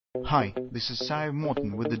Hi, this is Sive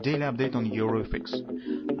Morten with the daily update on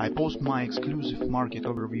EURUSD. I post my exclusive market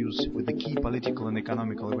overviews with the key political and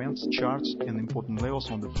economical events, charts and important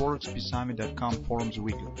levels on the ForexPeaceArmy.com forums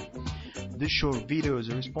weekly. This short video is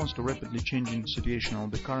a response to rapidly changing situation on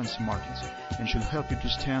the currency markets and should help you to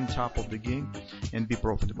stay on top of the game and be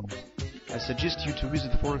profitable. I suggest you to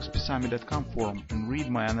visit ForexPeaceArmy.com forum and read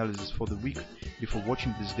my analysis for the week before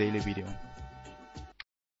watching this daily video.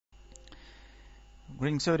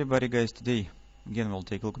 Greetings everybody guys. Today again we'll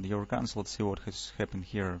take a look at the euro currency. Let's see what has happened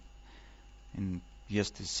here in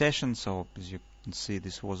yesterday's session. So as you can see,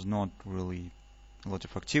 this was not really a lot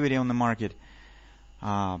of activity on the market.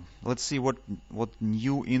 Let's see what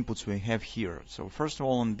new inputs we have here. So first of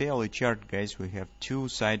all, on daily chart guys, we have two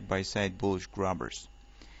side-by-side bullish grabbers,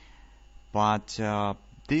 but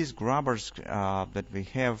these grabbers that we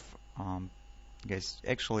have, guys,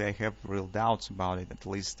 actually I have real doubts about it. At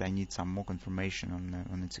least I need some more confirmation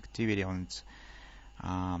on its activity, on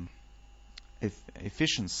its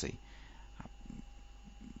efficiency.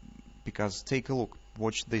 Because take a look,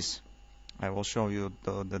 watch this. I will show you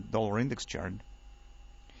the dollar index chart,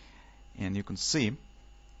 and you can see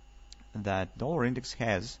that dollar index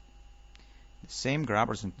has the same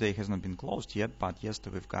grabbers, and today has not been closed yet, but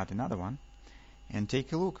yesterday we've got another one. And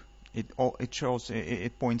take a look. It shows,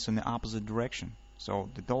 it points in the opposite direction. So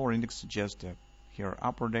the dollar index suggests here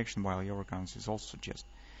upward direction, while euro currencies also suggest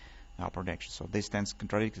upward direction. So they stand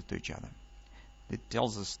contradicted to each other. It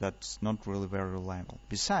tells us that's not really very reliable.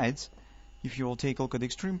 Besides, if you will take a look at the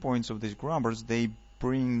extreme points of these grabbers, they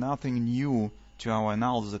bring nothing new to our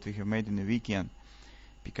analysis that we have made in the weekend,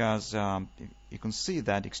 because you can see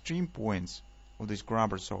that extreme points of these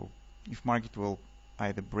grabbers. So if market will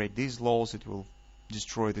either break these lows, it will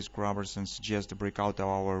destroy these grabbers and suggest the breakout of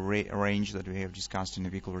our range that we have discussed in the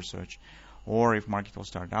weekly research, or if market will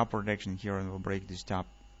start upward direction here and will break this top,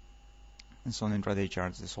 and so on intraday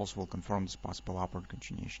charts, this also will confirm this possible upward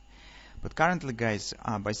continuation. But currently guys,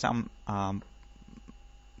 by some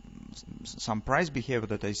price behavior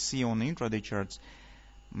that I see on the intraday charts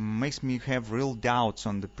makes me have real doubts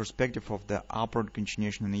on the perspective of the upward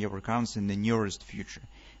continuation in the euro currency in the nearest future.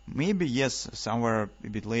 Maybe yes, somewhere a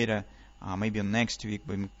bit later, maybe next week,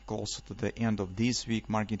 when closer to the end of this week,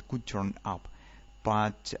 market could turn up.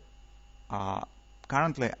 But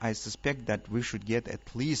currently, I suspect that we should get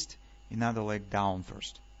at least another leg down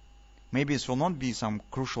first. Maybe this will not be some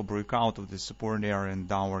crucial breakout of the support area and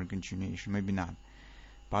downward continuation. Maybe not.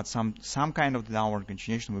 But some kind of downward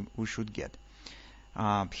continuation we should get.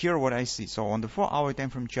 Here, what I see. So on the 4-hour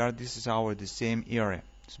time frame chart, this is the same area.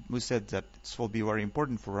 So we said that this will be very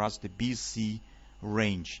important for us, the BC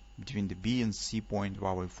range between the B and C point of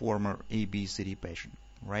our former ABCD pattern,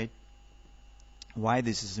 right? Why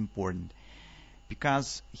this is important?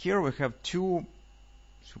 Because here we have two,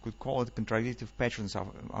 so we could call it contradictive patterns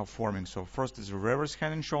are forming. So first is the reverse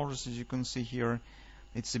head and shoulders, as you can see here.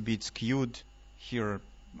 It's a bit skewed here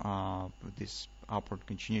with this upward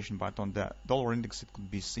continuation, but on the dollar index it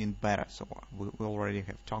could be seen better. So we already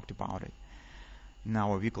have talked about it in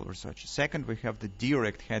our weekly research. Second, we have the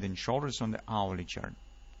direct head and shoulders on the hourly chart,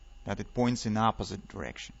 that it points in opposite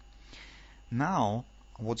direction. Now,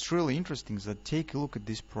 what's really interesting is that take a look at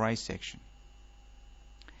this price action.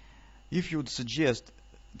 If you would suggest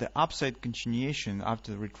the upside continuation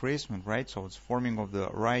after the retracement, right? So it's forming of the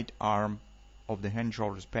right arm of the head and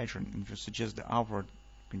shoulders pattern, and if you suggest the upward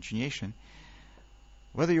continuation,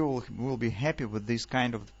 whether you will be happy with this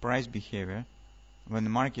kind of price behavior when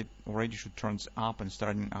the market already should turn up and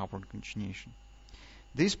starting upward continuation.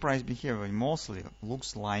 This price behavior mostly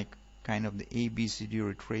looks like kind of the ABCD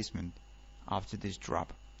retracement after this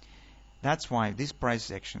drop. That's why this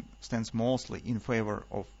price action stands mostly in favor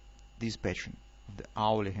of this pattern of the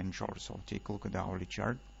hourly head and shoulders. So take a look at the hourly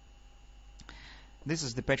chart. This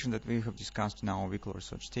is the pattern that we have discussed in our weekly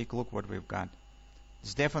research. Take a look what we've got.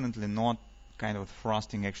 It's definitely not kind of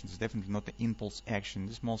thrusting action. It's definitely not the impulse action.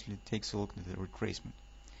 This mostly takes a look at the retracement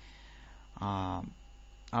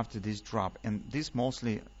after this drop, and this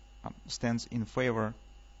mostly stands in favor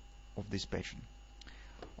of this pattern.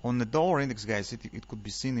 On the dollar index, guys, it could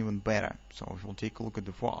be seen even better. So if we'll take a look at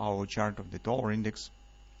the 4-hour chart of the dollar index,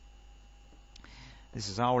 this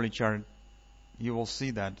is hourly chart, you will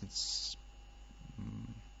see that it's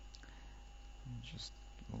just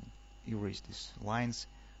erase these lines.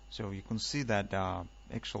 So you can see that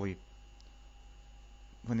actually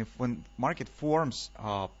when market forms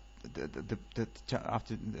after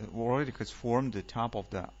already has formed the top of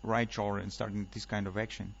the right shoulder and starting this kind of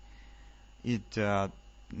action, it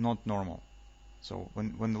not normal. So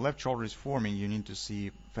when the left shoulder is forming, you need to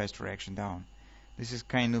see faster action down. This is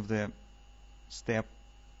kind of the step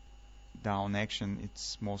down action,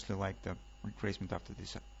 it's mostly like the retracement after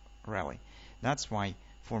this rally. That's why,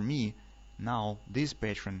 for me, now this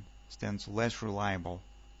pattern stands less reliable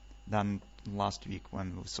than last week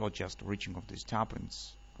when we saw just reaching of these top, and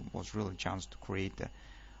it was really a chance to create the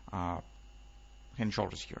hand and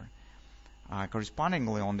shoulders here.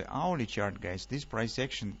 Correspondingly, on the hourly chart, guys, this price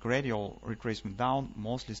action, gradual retracement down,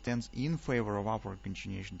 mostly stands in favor of upward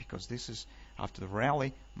continuation, because this is after the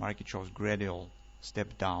rally, market shows gradual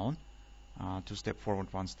step down, 2 step forward,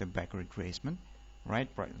 1 step back retracement. Right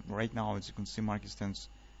now, as you can see, market stands.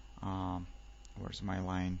 Where's my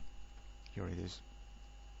line? Here it is.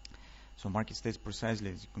 So market stays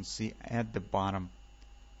precisely, as you can see, at the bottom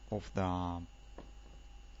of the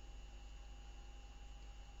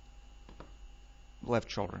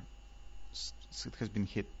left shoulder. It has been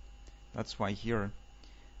hit. That's why here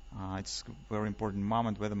it's a very important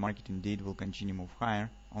moment whether the market indeed will continue move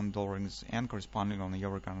higher on dollar index and corresponding on the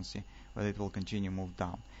euro currency, whether it will continue move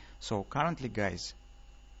down. So currently, guys,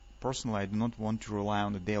 personally, I do not want to rely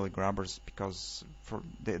on the daily grabbers, because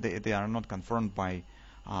they are not confirmed by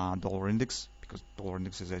dollar index, because dollar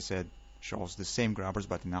index, as I said, shows the same grabbers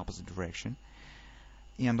but in opposite direction.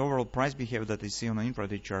 And overall price behavior that I see on the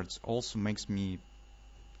intraday charts also makes me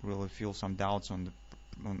really feel some doubts on the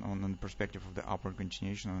perspective of the upward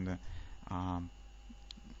continuation on the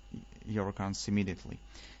euro currency immediately.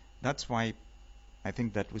 That's why I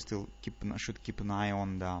think that we still should keep an eye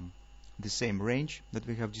on the same range that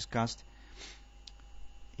we have discussed,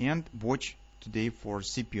 and watch today for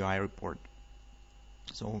CPI report.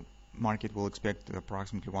 So market will expect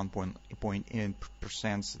approximately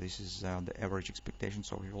 1.8%. This is the average expectation.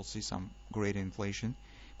 So we will see some greater inflation,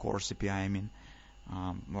 core CPI. I mean,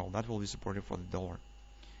 well, that will be supportive for the dollar.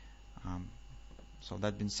 So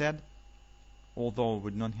that being said, although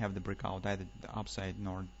we do not have the breakout either to the upside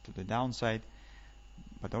nor to the downside,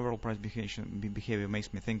 but overall price behavior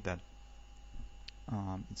makes me think that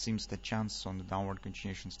it seems the chance on the downward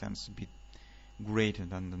continuation stands a bit greater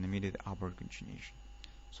than the immediate upward continuation.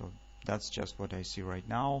 So that's just what I see right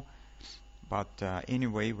now. But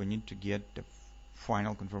anyway, we need to get the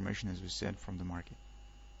final confirmation, as we said, from the market.